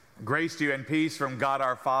Grace to you and peace from God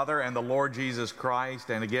our Father and the Lord Jesus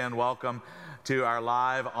Christ. And again, welcome to our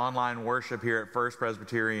live online worship here at First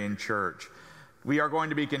Presbyterian Church. We are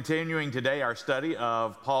going to be continuing today our study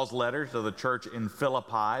of Paul's letter to the church in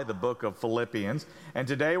Philippi, the book of Philippians. And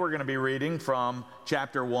today we're going to be reading from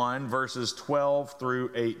chapter 1, verses 12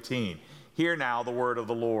 through 18. Hear now the word of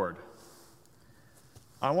the Lord.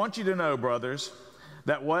 I want you to know, brothers,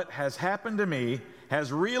 that what has happened to me has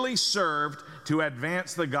really served to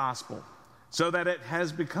advance the gospel, so that it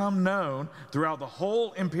has become known throughout the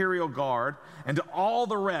whole imperial guard and to all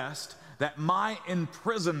the rest that my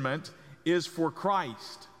imprisonment is for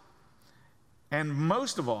Christ. And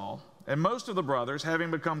most of the brothers, having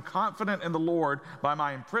become confident in the Lord by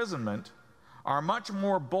my imprisonment, are much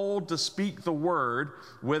more bold to speak the word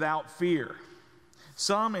without fear.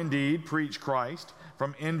 Some indeed preach Christ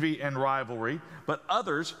from envy and rivalry, but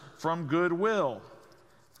others from goodwill.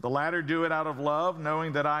 The latter do it out of love,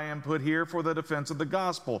 knowing that I am put here for the defense of the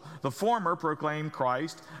gospel. The former proclaim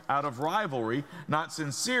Christ out of rivalry, not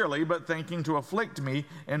sincerely, but thinking to afflict me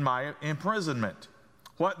in my imprisonment.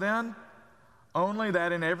 What then? Only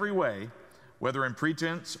that in every way, whether in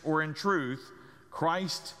pretense or in truth,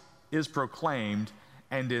 Christ is proclaimed,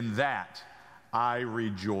 and in that I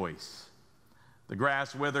rejoice. The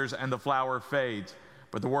grass withers and the flower fades,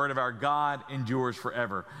 but the word of our God endures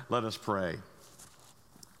forever. Let us pray.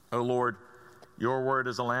 O Lord, your word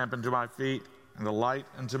is a lamp unto my feet and a light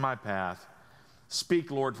unto my path.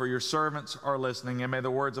 Speak, Lord, for your servants are listening, and may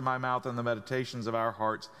the words of my mouth and the meditations of our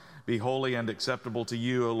hearts be holy and acceptable to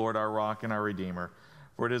you, O Lord, our rock and our redeemer.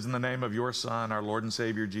 For it is in the name of your Son, our Lord and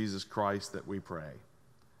Savior, Jesus Christ, that we pray.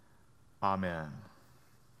 Amen.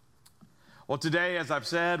 Well, today, as I've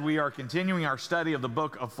said, we are continuing our study of the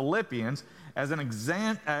book of Philippians as an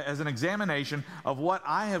examination of what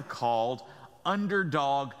I have called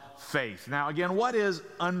underdog faith. Now, again, what is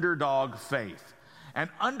underdog faith? An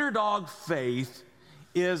underdog faith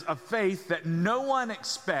is a faith that no one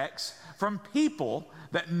expects from people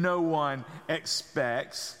that no one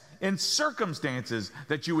expects in circumstances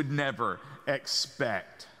that you would never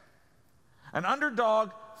expect. An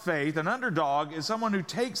underdog faith, an underdog is someone who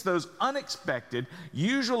takes those unexpected,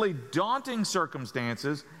 usually daunting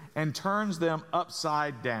circumstances and turns them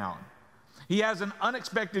upside down. He has an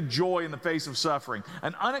unexpected joy in the face of suffering,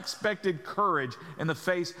 an unexpected courage in the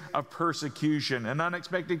face of persecution, an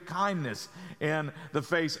unexpected kindness in the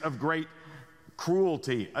face of great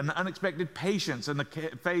cruelty, an unexpected patience in the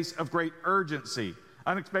face of great urgency,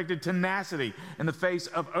 unexpected tenacity in the face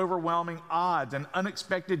of overwhelming odds, an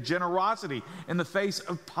unexpected generosity in the face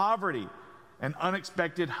of poverty, an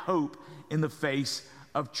unexpected hope in the face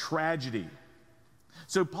of tragedy.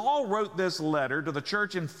 So Paul wrote this letter to the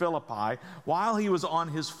church in Philippi while he was on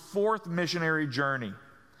his fourth missionary journey.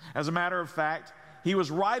 As a matter of fact, he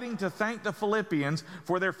was writing to thank the Philippians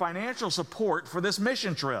for their financial support for this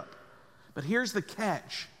mission trip. But here's the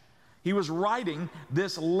catch. He was writing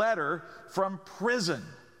this letter from prison.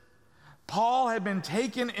 Paul had been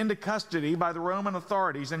taken into custody by the Roman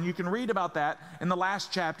authorities, and you can read about that in the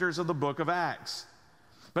last chapters of the book of Acts.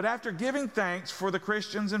 But after giving thanks for the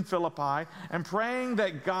Christians in Philippi and praying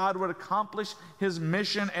that God would accomplish his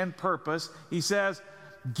mission and purpose, he says,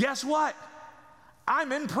 guess what?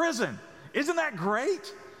 I'm in prison. Isn't that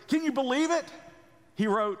great? Can you believe it? He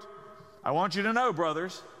wrote, I want you to know,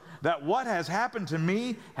 brothers, that what has happened to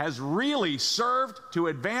me has really served to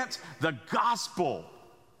advance the gospel.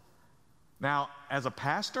 Now, as a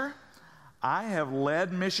pastor, I have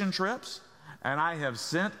led mission trips, and I have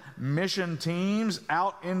sent mission teams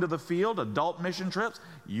out into the field, adult mission trips,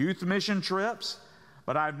 youth mission trips,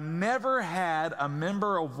 but I've never had a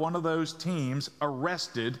member of one of those teams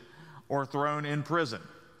arrested or thrown in prison.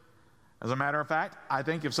 As a matter of fact, I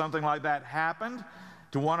think if something like that happened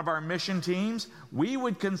to one of our mission teams, we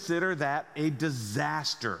would consider that a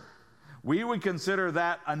disaster. We would consider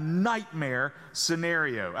that a nightmare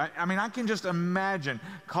scenario. I mean, I can just imagine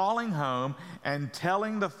calling home and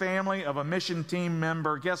telling the family of a mission team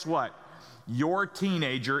member, guess what? Your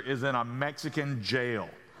teenager is in a Mexican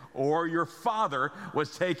jail. Or your father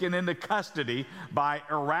was taken into custody by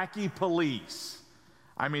Iraqi police.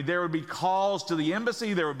 I mean, there would be calls to the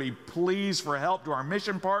embassy, there would be pleas for help to our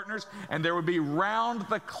mission partners, and there would be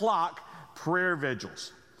round-the-clock prayer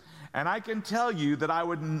vigils. And I can tell you that I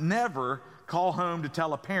would never call home to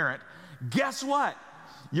tell a parent, guess what?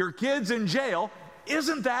 Your kid's in jail.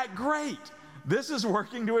 Isn't that great? This is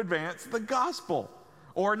working to advance the gospel.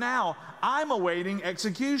 Or now, I'm awaiting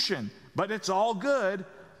execution, but it's all good.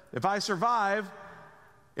 If I survive,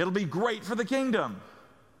 it'll be great for the kingdom.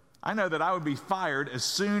 I know that I would be fired as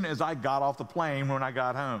soon as I got off the plane when I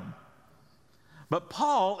got home. But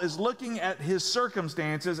Paul is looking at his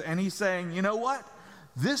circumstances and he's saying, you know what?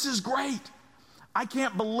 This is great. I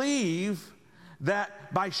can't believe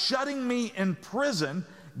that by shutting me in prison,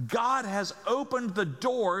 God has opened the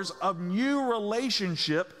doors of new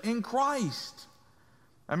relationship in Christ.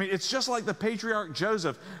 I mean, it's just like the patriarch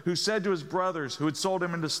Joseph, who said to his brothers who had sold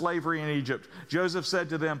him into slavery in Egypt, Joseph said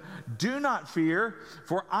to them, "Do not fear,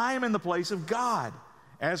 for I am in the place of God.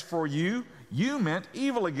 As for you, you meant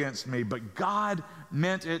evil against me, but God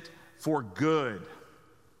meant it for good."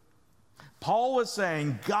 Paul was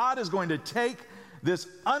saying God is going to take this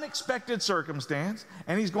unexpected circumstance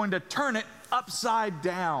and he's going to turn it upside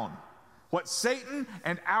down. What Satan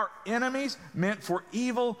and our enemies meant for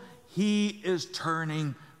evil, he is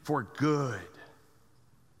turning for good.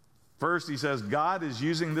 First, he says God is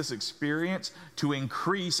using this experience to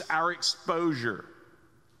increase our exposure.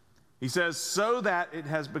 He says, so that it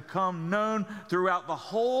has become known throughout the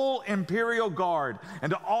whole imperial guard and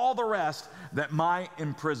to all the rest that my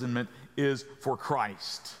imprisonment is for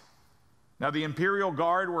Christ. Now, the imperial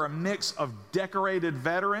guard were a mix of decorated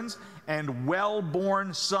veterans and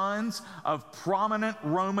well-born sons of prominent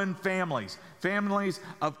Roman families, families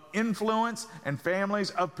of influence and families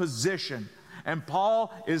of position. And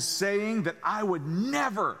Paul is saying that I would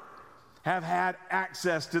never have had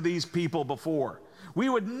access to these people before. We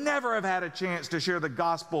would never have had a chance to share the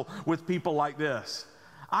gospel with people like this.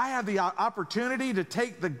 I have the opportunity to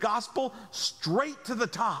take the gospel straight to the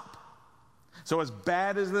top. So as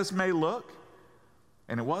bad as this may look,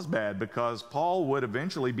 and it was bad because Paul would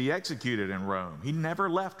eventually be executed in Rome. He never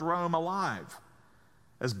left Rome alive.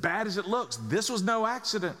 As bad as it looks, this was no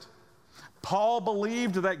accident. Paul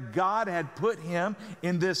believed that God had put him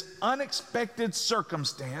in this unexpected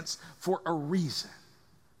circumstance for a reason.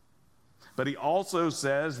 But he also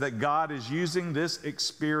says that God is using this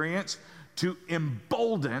experience to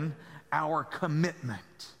embolden our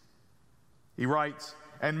commitment. He writes,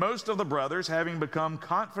 "And most of the brothers, having become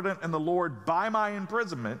confident in the Lord by my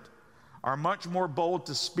imprisonment, are much more bold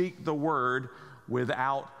to speak the word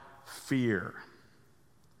without fear."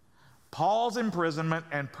 Paul's imprisonment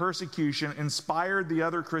and persecution inspired the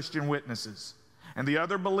other Christian witnesses. And the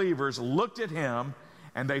other believers looked at him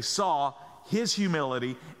and they saw his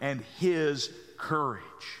humility and his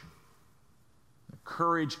courage.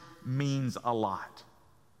 Courage means a lot.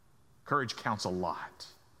 Courage counts a lot.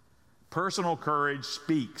 Personal courage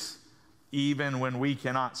speaks even when we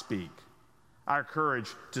cannot speak. Our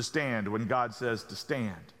courage to stand when God says to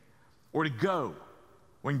stand, or to go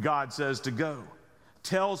when God says to go,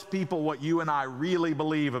 tells people what you and I really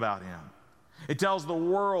believe about him. It tells the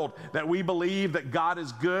world that we believe that God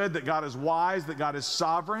is good, that God is wise, that God is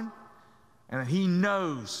sovereign, and that he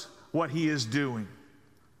knows what he is doing.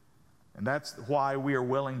 And that's why we are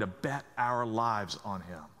willing to bet our lives on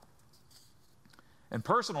him. And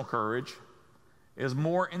personal courage is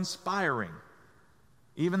more inspiring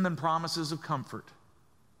even than promises of comfort.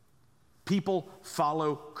 People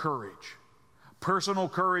follow courage. Personal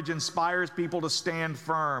courage inspires people to stand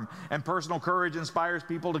firm, and personal courage inspires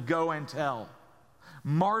people to go and tell.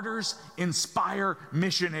 Martyrs inspire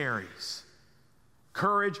missionaries.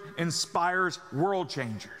 Courage inspires world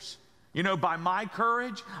changers. You know, by my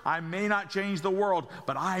courage, I may not change the world,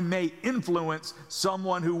 but I may influence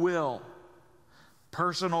someone who will.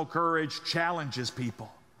 Personal courage challenges people.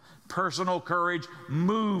 Personal courage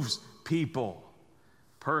moves people.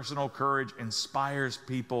 Personal courage inspires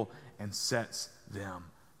people and sets them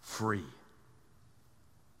free.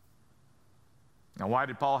 Now, why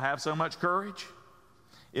did Paul have so much courage?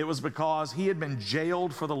 It was because he had been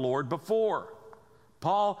jailed for the Lord before.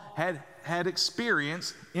 Paul had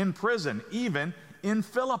experience in prison, even in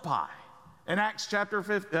Philippi. In Acts chapter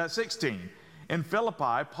 16, in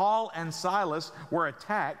Philippi, Paul and Silas were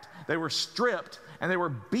attacked, they were stripped, and they were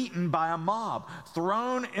beaten by a mob,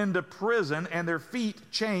 thrown into prison, and their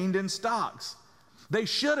feet chained in stocks. They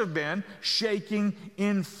should have been shaking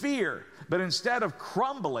in fear, but instead of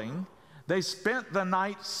crumbling, they spent the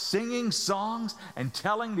night singing songs and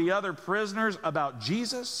telling the other prisoners about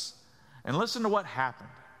Jesus. And listen to what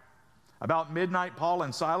happened. About midnight, Paul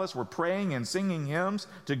and Silas were praying and singing hymns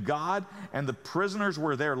to God, and the prisoners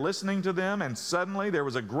were there listening to them, and suddenly there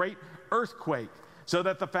was a great earthquake, so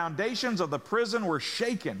that the foundations of the prison were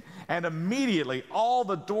shaken, and immediately all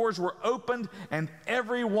the doors were opened, and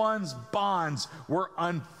everyone's bonds were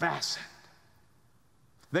unfastened.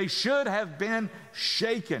 They should have been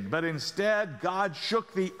shaken, but instead God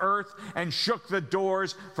shook the earth and shook the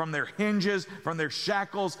doors from their hinges, from their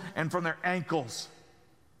shackles, and from their ankles.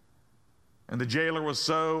 And the jailer was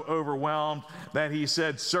so overwhelmed that he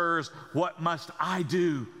said, "Sirs, what must I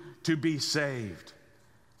do to be saved?"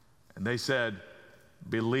 And they said,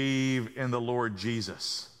 believe in the Lord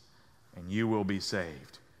Jesus, and you will be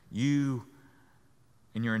saved. You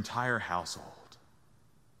and your entire household.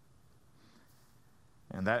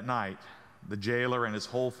 And that night, the jailer and his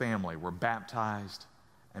whole family were baptized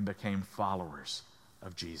and became followers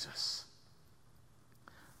of Jesus.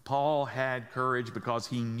 Paul had courage because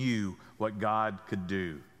he knew what God could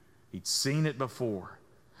do. He'd seen it before.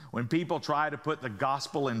 When people try to put the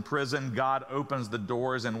gospel in prison, God opens the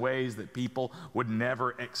doors in ways that people would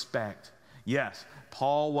never expect. Yes,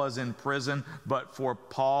 Paul was in prison, but for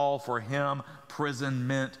Paul, for him, prison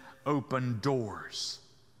meant open doors.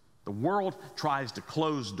 The world tries to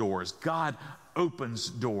close doors. God opens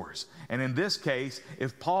doors. And in this case,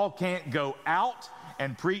 if Paul can't go out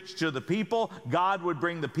and preach to the people, God would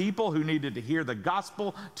bring the people who needed to hear the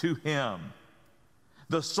gospel to him.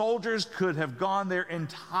 The soldiers could have gone their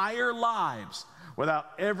entire lives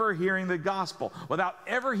without ever hearing the gospel, without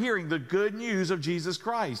ever hearing the good news of Jesus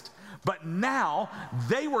Christ. But now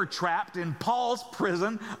they were trapped in Paul's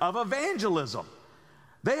prison of evangelism.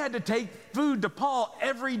 They had to take food to Paul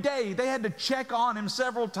every day. They had to check on him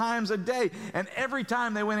several times a day. And every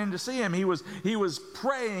time they went in to see him, he was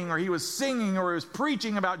praying, or he was singing, or he was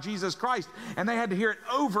preaching about Jesus Christ. And they had to hear it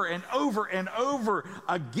over and over and over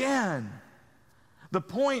again. The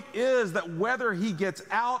point is that whether he gets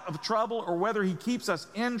out of trouble or whether he keeps us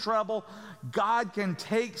in trouble, God can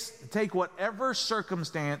take whatever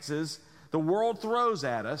circumstances the world throws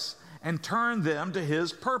at us and turn them to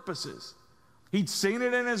his purposes. He'd seen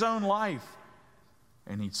it in his own life,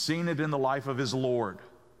 and he'd seen it in the life of his Lord.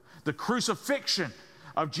 The crucifixion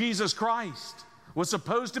of Jesus Christ was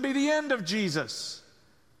supposed to be the end of Jesus.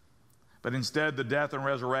 But instead, the death and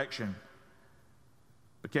resurrection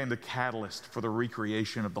became the catalyst for the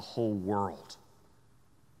recreation of the whole world.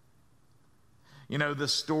 You know,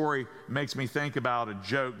 this story makes me think about a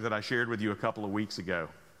joke that I shared with you a couple of weeks ago.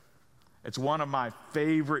 It's one of my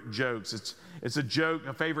favorite jokes. It's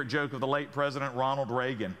a favorite joke of the late President Ronald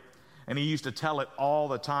Reagan. And he used to tell it all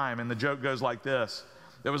the time. And the joke goes like this.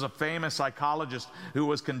 There was a famous psychologist who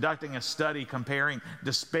was conducting a study comparing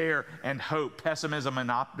despair and hope, pessimism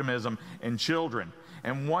and optimism in children.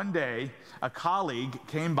 And one day, a colleague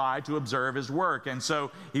came by to observe his work. And so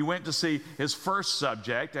he went to see his first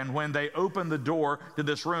subject. And when they opened the door to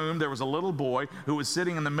this room, there was a little boy who was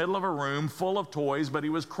sitting in the middle of a room full of toys, but he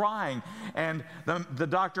was crying. And the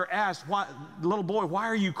doctor asked, little boy, why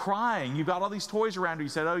are you crying? You've got all these toys around you. He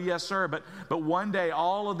said, oh, yes, sir. But one day,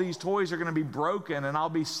 all of these toys are going to be broken, and I'll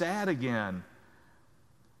be sad again.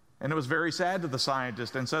 And it was very sad to the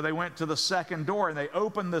scientist. And so they went to the second door, and they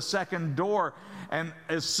opened the second door. And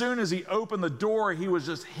as soon as he opened the door, he was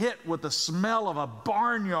just hit with the smell of a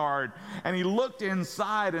barnyard. And he looked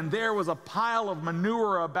inside, and there was a pile of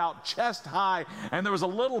manure about chest high. And there was a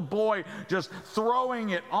little boy just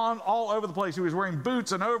throwing it on all over the place. He was wearing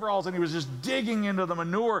boots and overalls, and he was just digging into the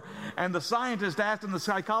manure. And the scientist asked him, the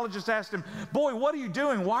psychologist asked him, boy, what are you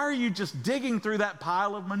doing? Why are you just digging through that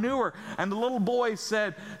pile of manure? And the little boy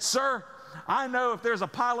said, sir, I know if there's a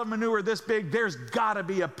pile of manure this big, there's got to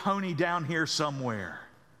be a pony down here somewhere.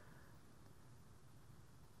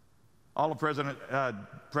 All of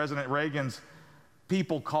President Reagan's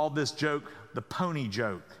people called this joke the pony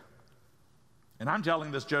joke. And I'm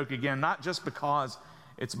telling this joke again, not just because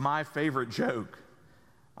it's my favorite joke.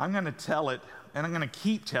 I'm going to tell it, and I'm going to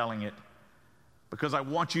keep telling it, because I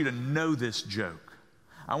want you to know this joke.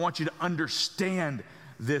 I want you to understand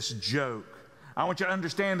this joke. I want you to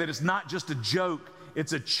understand that it's not just a joke,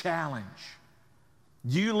 it's a challenge.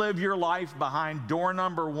 You live your life behind door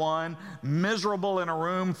number 1, miserable in a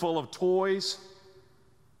room full of toys?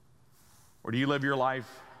 Or do you live your life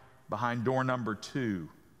behind door number 2,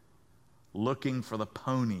 looking for the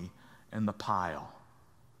pony in the pile?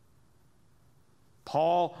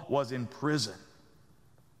 Paul was in prison,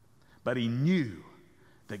 but he knew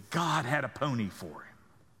that God had a pony for him.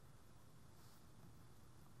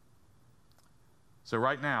 So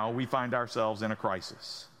right now, we find ourselves in a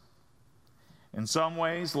crisis. In some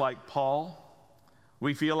ways, like Paul,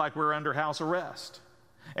 we feel like we're under house arrest.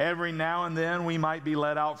 Every now and then, we might be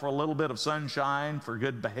let out for a little bit of sunshine for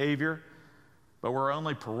good behavior, but we're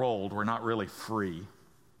only paroled. We're not really free.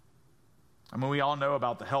 I mean, we all know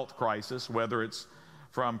about the health crisis, whether it's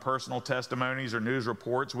from personal testimonies or news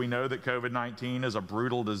reports. We know that COVID-19 is a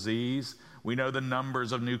brutal disease. We know the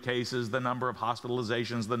numbers of new cases, the number of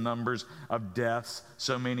hospitalizations, the numbers of deaths.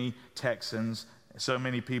 So many Texans, so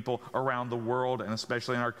many people around the world, and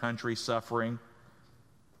especially in our country, suffering.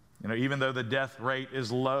 You know, even though the death rate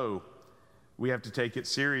is low, we have to take it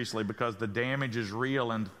seriously because the damage is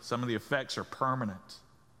real and some of the effects are permanent.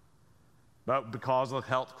 But because of the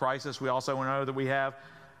health crisis, we also know that we have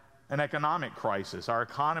an economic crisis. Our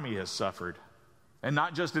economy has suffered. And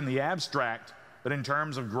not just in the abstract, but in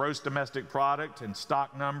terms of gross domestic product and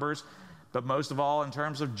stock numbers, but most of all in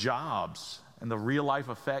terms of jobs and the real-life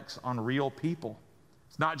effects on real people.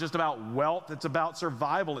 It's not just about wealth, it's about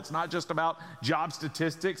survival. It's not just about job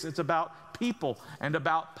statistics, it's about people and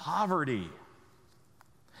about poverty.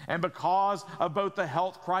 And because of both the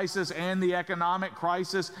health crisis and the economic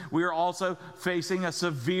crisis, we are also facing a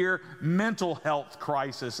severe mental health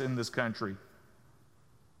crisis in this country.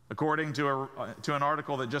 According to an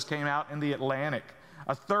article that just came out in The Atlantic,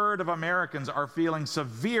 a third of Americans are feeling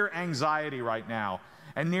severe anxiety right now,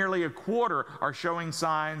 and nearly a quarter are showing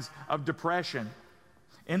signs of depression.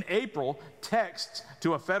 In April, texts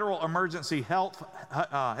to a federal emergency health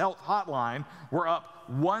hotline were up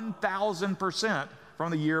 1,000%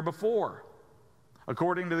 from the year before.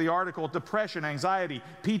 According to the article, depression, anxiety,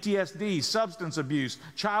 PTSD, substance abuse,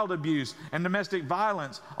 child abuse, and domestic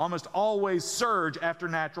violence almost always surge after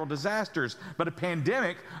natural disasters. But a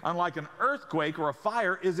pandemic, unlike an earthquake or a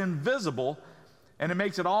fire, is invisible, and it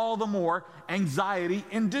makes it all the more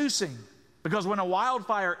anxiety-inducing. Because when a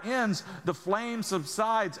wildfire ends, the flame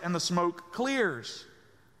subsides and the smoke clears.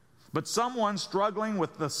 But someone struggling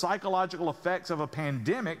with the psychological effects of a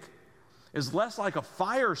pandemic is less like a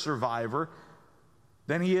fire survivor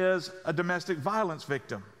than he is a domestic violence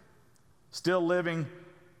victim, still living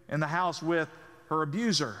in the house with her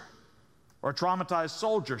abuser, or a traumatized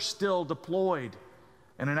soldier still deployed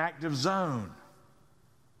in an active zone.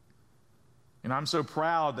 And I'm so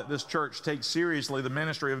proud that this church takes seriously the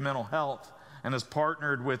ministry of mental health and has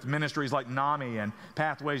partnered with ministries like NAMI and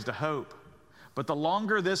Pathways to Hope. But the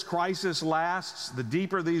longer this crisis lasts, the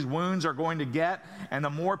deeper these wounds are going to get, and the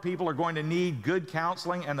more people are going to need good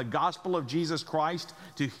counseling and the gospel of Jesus Christ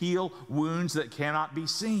to heal wounds that cannot be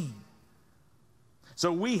seen.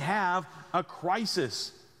 So we have a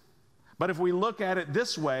crisis. But if we look at it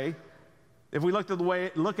this way, if we look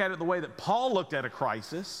at it the way that Paul looked at a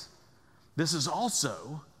crisis, this is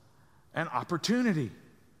also an opportunity.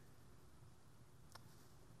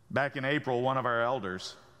 Back in April, one of our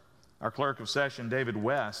elders, our clerk of session, David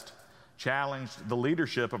West, challenged the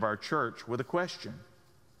leadership of our church with a question.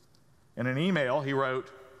 In an email, he wrote,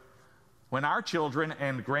 "When our children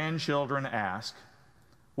and grandchildren ask,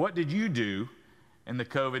 'What did you do in the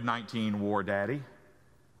COVID-19 war, Daddy?'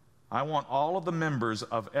 I want all of the members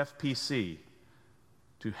of FPC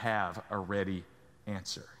to have a ready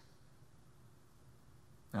answer."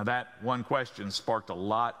 Now that one question sparked a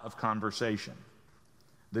lot of conversation.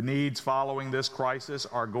 The needs following this crisis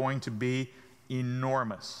are going to be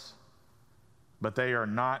enormous, but they are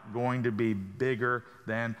not going to be bigger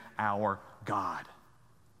than our God.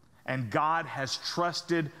 And God has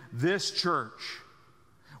trusted this church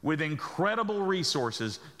with incredible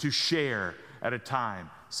resources to share at a time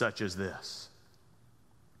such as this.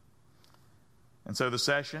 And so the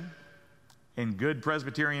session, in good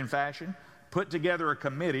Presbyterian fashion, put together a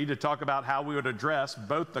committee to talk about how we would address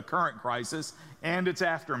both the current crisis and its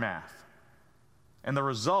aftermath. And the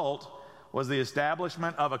result was the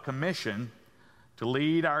establishment of a commission to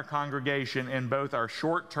lead our congregation in both our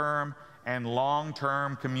short-term and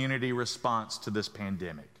long-term community response to this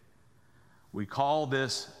pandemic. We call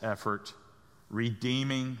this effort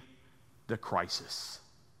Redeeming the Crisis.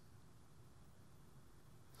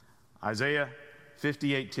 Isaiah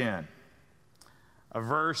 58:10. A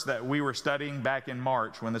verse that we were studying back in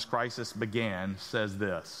March when this crisis began, says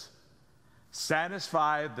this: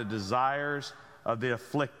 "Satisfy the desires of the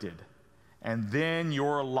afflicted, and then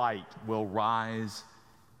your light will rise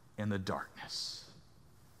in the darkness."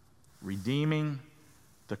 Redeeming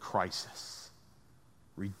the crisis.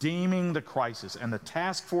 Redeeming the crisis. And the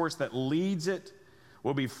task force that leads it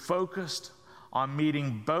will be focused on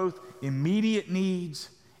meeting both immediate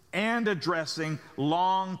needs and addressing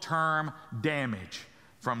long-term damage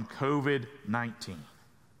from COVID-19.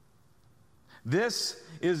 This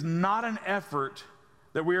is not an effort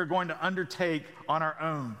that we are going to undertake on our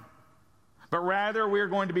own, but rather we are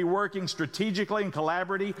going to be working strategically and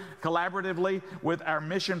collaboratively with our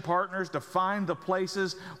mission partners to find the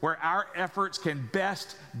places where our efforts can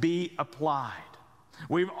best be applied.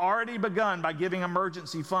 We've already begun by giving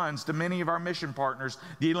emergency funds to many of our mission partners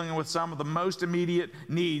dealing with some of the most immediate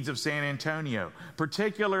needs of San Antonio,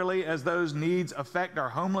 particularly as those needs affect our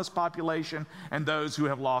homeless population and those who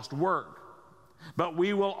have lost work. But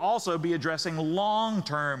we will also be addressing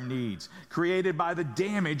long-term needs created by the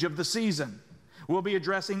damage of the season. We'll be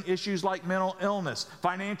addressing issues like mental illness,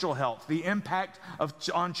 financial health, the impact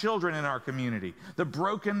on children in our community, the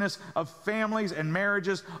brokenness of families and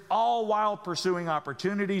marriages, all while pursuing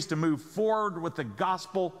opportunities to move forward with the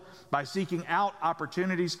gospel by seeking out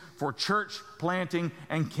opportunities for church planting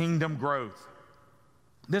and kingdom growth.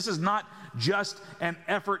 This is not just an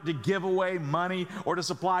effort to give away money or to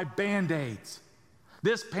supply Band-Aids.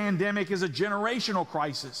 This pandemic is a generational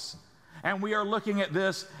crisis, and we are looking at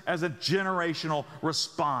this as a generational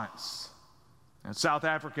response. And South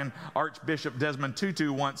African Archbishop Desmond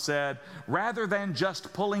Tutu once said, rather than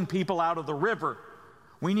just pulling people out of the river,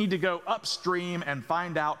 we need to go upstream and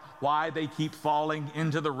find out why they keep falling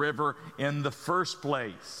into the river in the first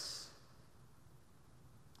place.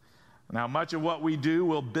 Now, much of what we do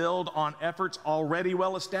will build on efforts already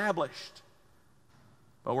well established.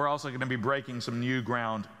 But we're also going to be breaking some new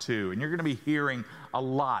ground too. And you're going to be hearing a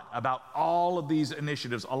lot about all of these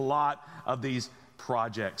initiatives, a lot of these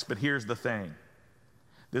projects. But here's the thing.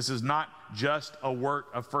 This is not just a work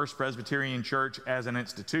of First Presbyterian Church as an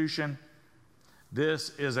institution.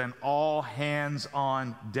 This is an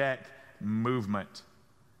all-hands-on-deck movement.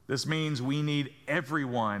 This means we need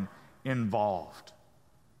everyone involved.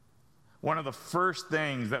 One of the first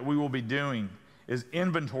things that we will be doing is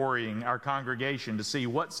inventorying our congregation to see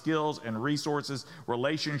what skills and resources,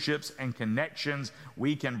 relationships, and connections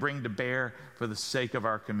we can bring to bear for the sake of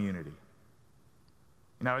our community.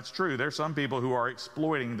 Now, it's true, there's some people who are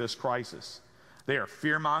exploiting this crisis. They are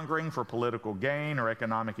fear-mongering for political gain or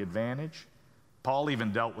economic advantage. Paul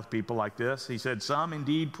even dealt with people like this. He said, some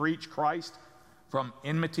indeed preach Christ from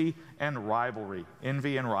enmity and rivalry,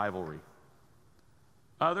 envy and rivalry.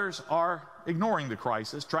 Others are ignoring the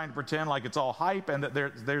crisis, trying to pretend like it's all hype and that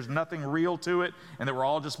there's nothing real to it and that we're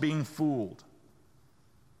all just being fooled.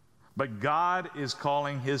 But God is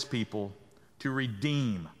calling his people to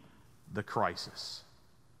redeem the crisis.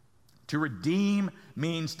 To redeem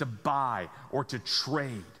means to buy or to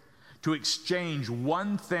trade, to exchange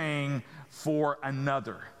one thing for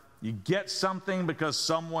another. You get something because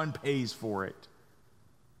someone pays for it.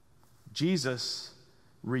 Jesus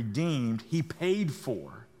redeemed, he paid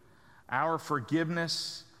for our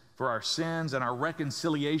forgiveness for our sins and our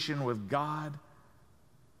reconciliation with God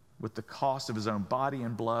with the cost of his own body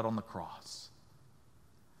and blood on the cross.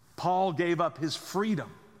 Paul gave up his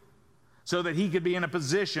freedom so that he could be in a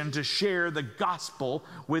position to share the gospel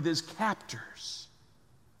with his captors.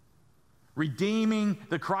 Redeeming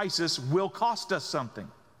the crisis will cost us something.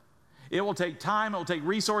 It will take time, it will take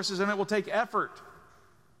resources, and it will take effort.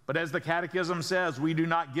 But as the Catechism says, we do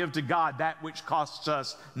not give to God that which costs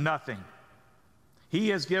us nothing. He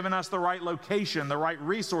has given us the right location, the right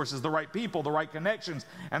resources, the right people, the right connections,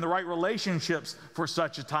 and the right relationships for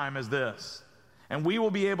such a time as this. And we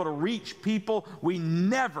will be able to reach people we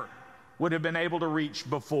never would have been able to reach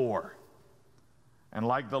before. And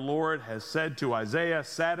like the Lord has said to Isaiah,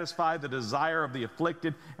 satisfy the desire of the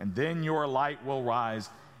afflicted, and then your light will rise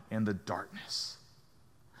in the darkness.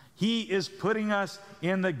 He is putting us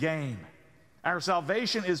in the game. Our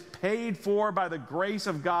salvation is paid for by the grace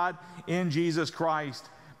of God in Jesus Christ,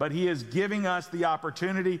 but he is giving us the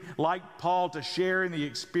opportunity, like Paul, to share in the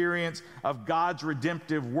experience of God's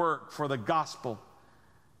redemptive work for the gospel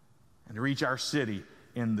and to reach our city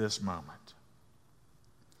in this moment.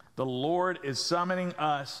 The Lord is summoning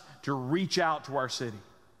us to reach out to our city,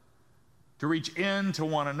 to reach in to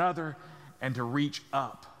one another, and to reach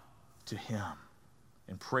up to him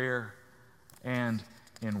in prayer and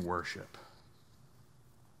in worship.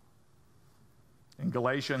 In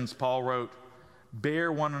Galatians, Paul wrote,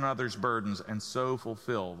 bear one another's burdens and so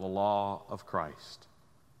fulfill the law of Christ.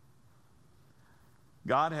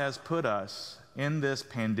 God has put us in this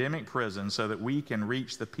pandemic prison so that we can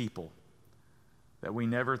reach the people that we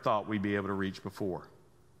never thought we'd be able to reach before.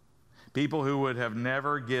 People who would have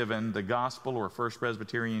never given the gospel or First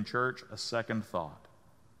Presbyterian Church a second thought.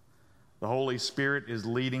 The Holy Spirit is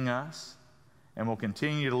leading us and will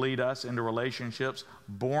continue to lead us into relationships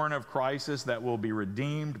born of crisis that will be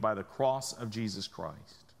redeemed by the cross of Jesus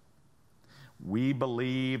Christ. We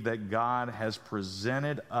believe that God has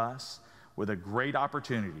presented us with a great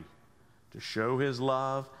opportunity to show his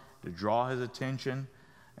love, to draw his attention,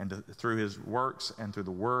 and through his works and through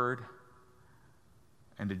the word,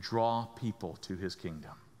 and to draw people to his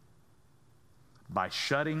kingdom. By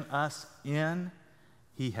shutting us in,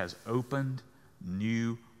 he has opened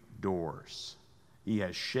new doors. He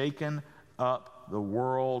has shaken up the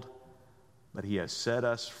world, but he has set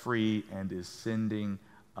us free and is sending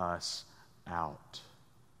us out.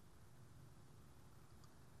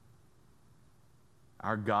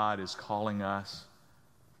 Our God is calling us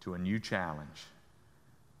to a new challenge.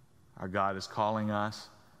 Our God is calling us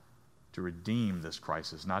to redeem this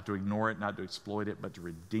crisis, not to ignore it, not to exploit it, but to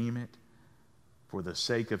redeem it for the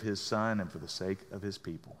sake of his Son and for the sake of his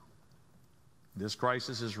people. This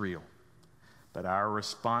crisis is real, but our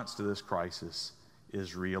response to this crisis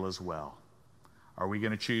is real as well. Are we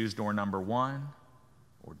going to choose door number 1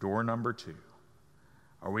 or door number 2?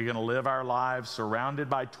 Are we going to live our lives surrounded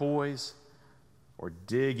by toys or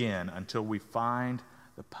dig in until we find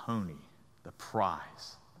the pony, the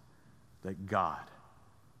prize that God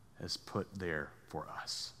has put there for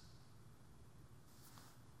us?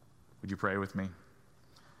 Would you pray with me?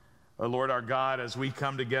 Oh Lord our God, as we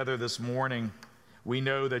come together this morning, we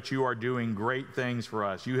know that you are doing great things for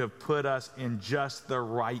us. You have put us in just the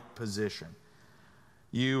right position.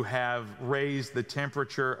 You have raised the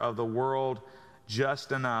temperature of the world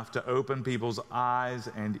just enough to open people's eyes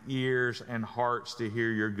and ears and hearts to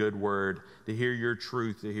hear your good word, to hear your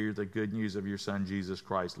truth, to hear the good news of your Son, Jesus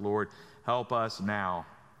Christ. Lord, help us now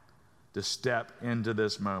to step into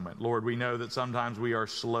this moment. Lord, we know that sometimes we are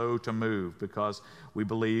slow to move because we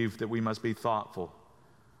believe that we must be thoughtful.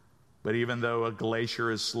 But even though a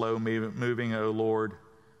glacier is slow moving, O Lord,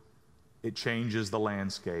 it changes the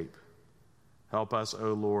landscape. Help us,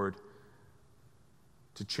 O Lord,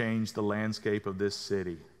 to change the landscape of this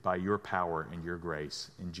city by your power and your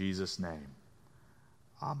grace. In Jesus' name,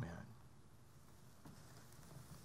 amen.